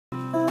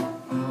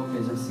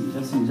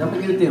Já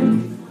peguei o tempo.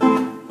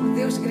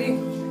 Deus grego.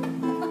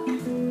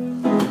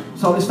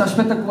 Pessoal, isto está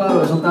espetacular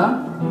hoje, não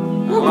está?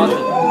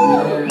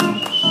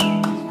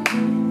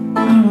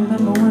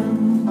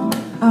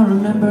 I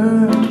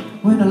remember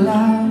when I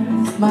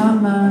lost my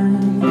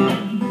mind,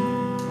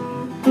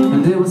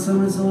 and there was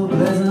something so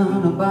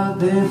pleasant about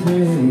their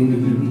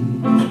face,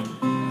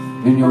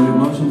 and your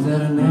emotions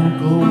had an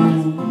echo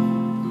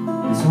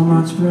and so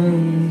much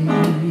praise.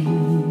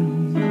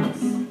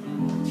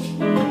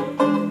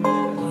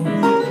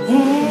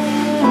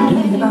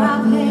 Yeah,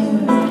 out there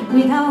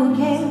without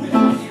care,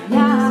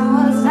 yeah, I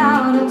was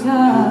out of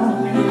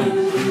touch,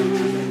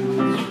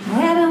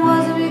 and it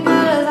wasn't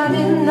because I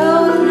didn't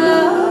know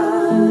enough.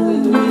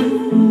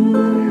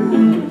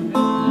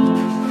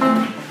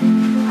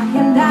 I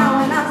came down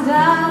when I was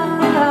down.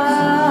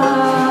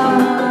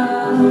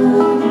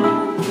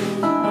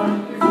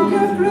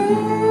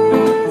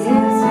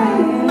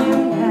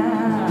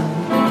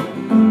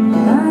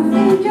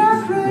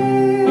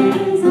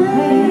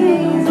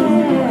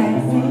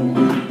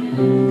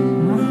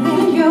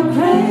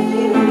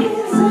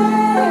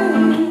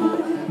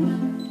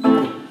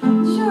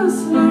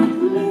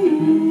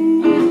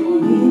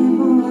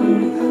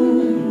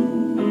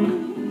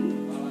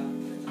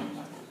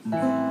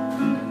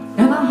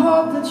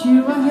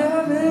 You are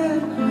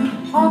having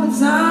all the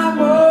time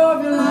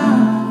of your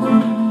life,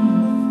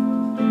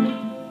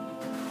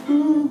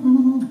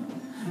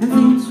 and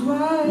think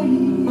twice,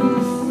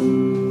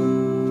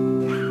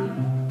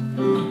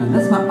 and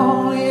that's my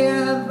only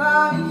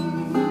advice.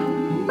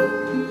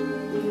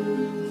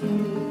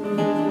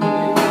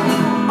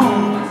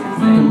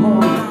 Come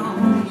on,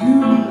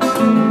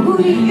 who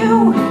do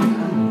you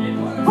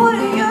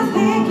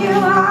think you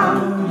are?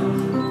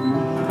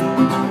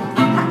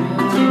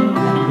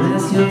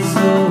 Bless your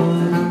soul.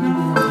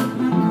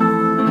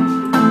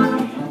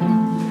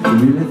 You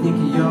really think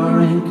you're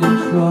in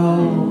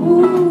control?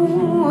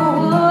 Ooh,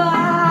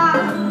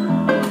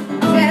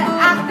 said I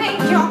think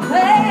you're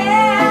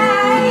crazy.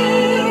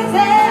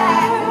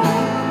 Said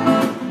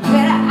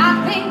I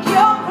think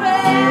you're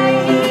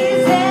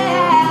crazy.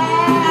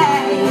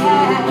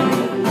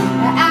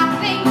 I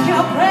think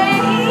you're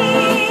crazy,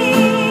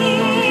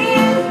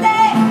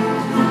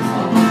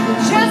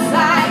 just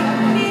like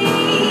me.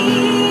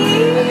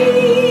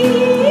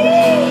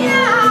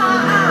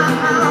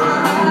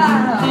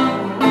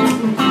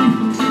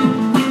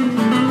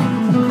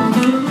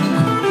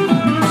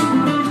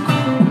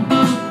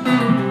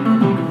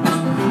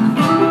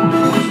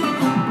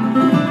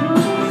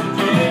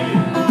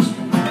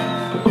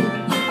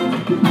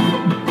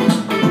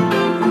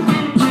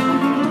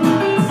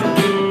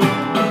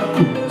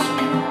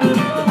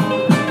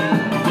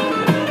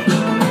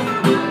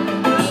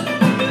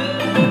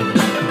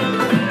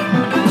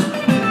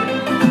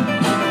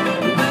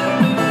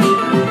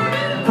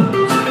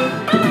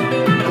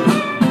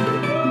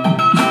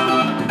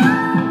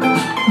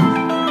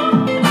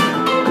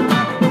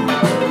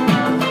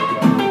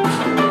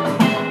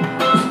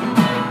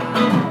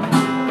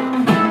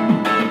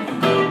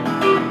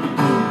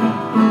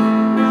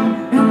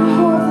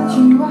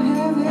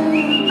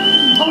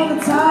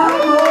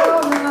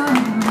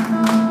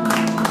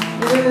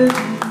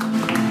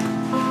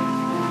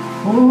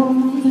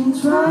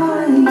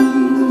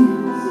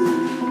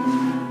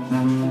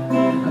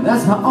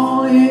 That's my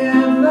only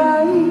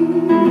advice.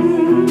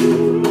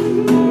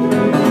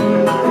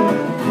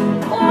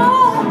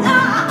 Oh,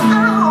 now,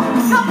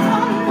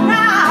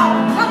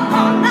 come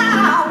on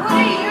now, what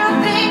do you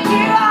think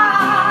you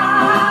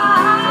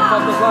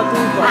are? That's your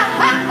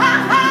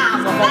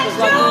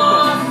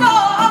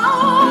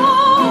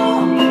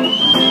soul.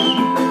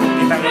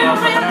 You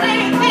really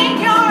think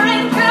you're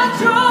in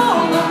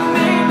control of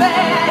me,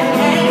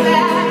 baby?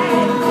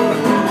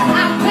 I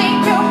think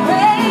you're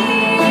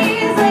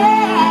crazy.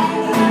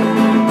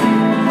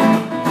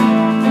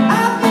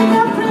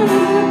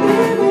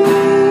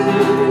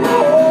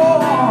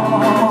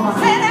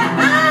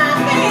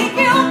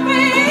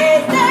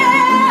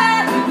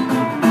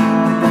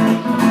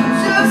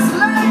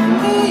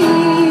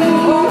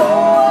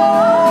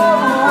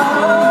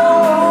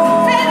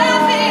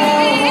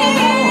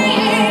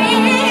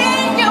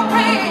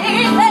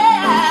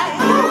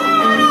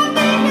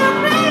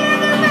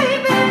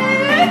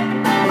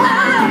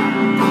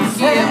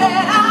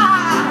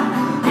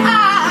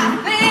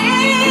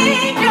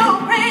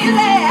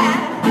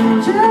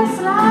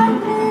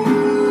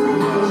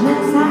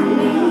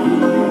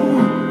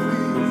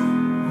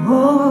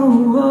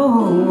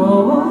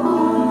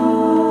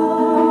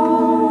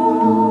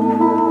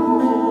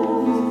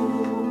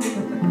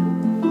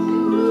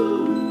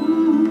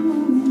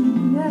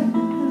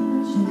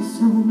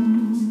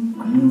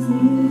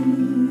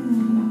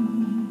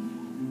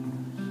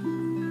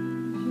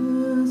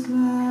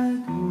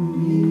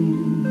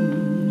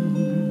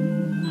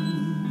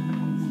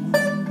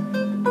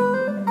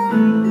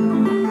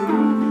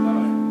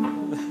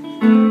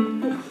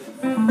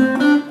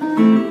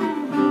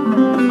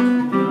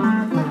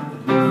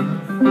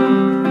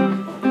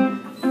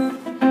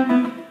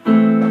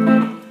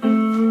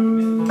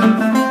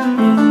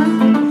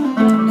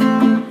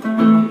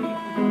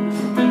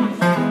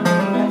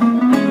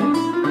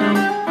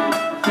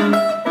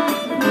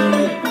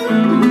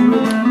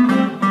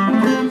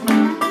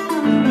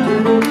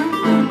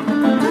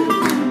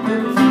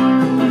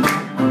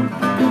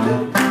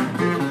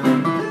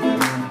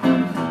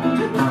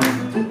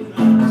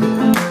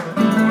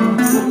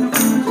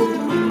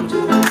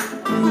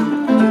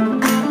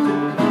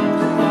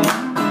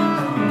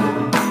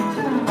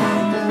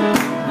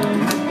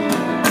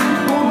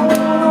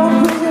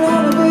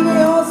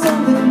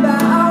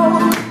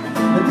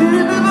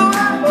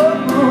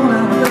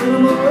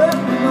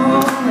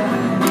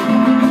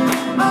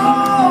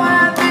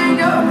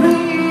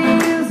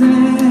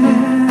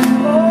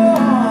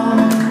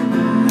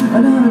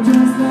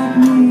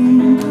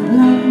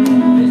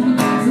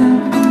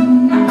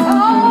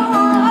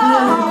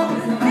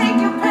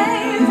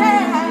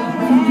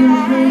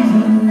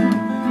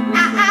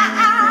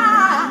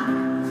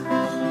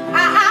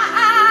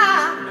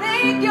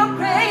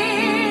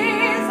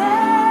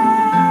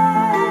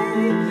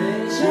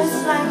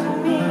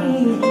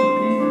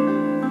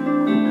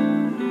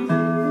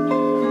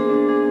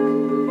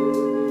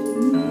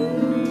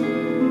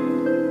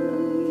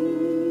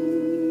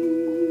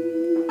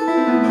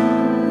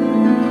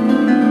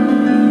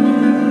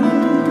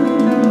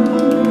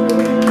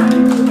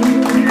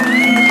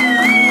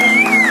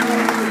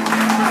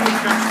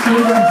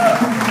 Muito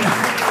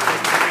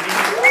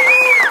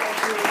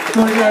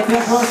obrigado, até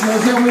à próxima.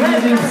 Hoje é o meu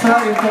dia de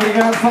aniversário, muito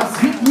obrigado. Faço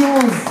 20 e 11.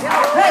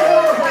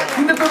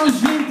 Ainda estou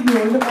nos 20,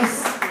 meu. Ainda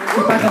posso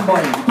ir para a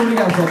Ramboia. Muito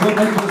obrigado, pessoal. Boa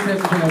noite, boas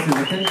festas para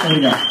vocês, ok? Muito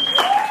obrigado.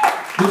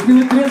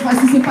 2013 vai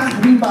ser sempre a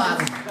arrebimbar.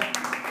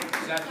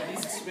 Já te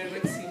disse que espero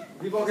que sim.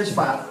 Viva o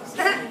Gaspar.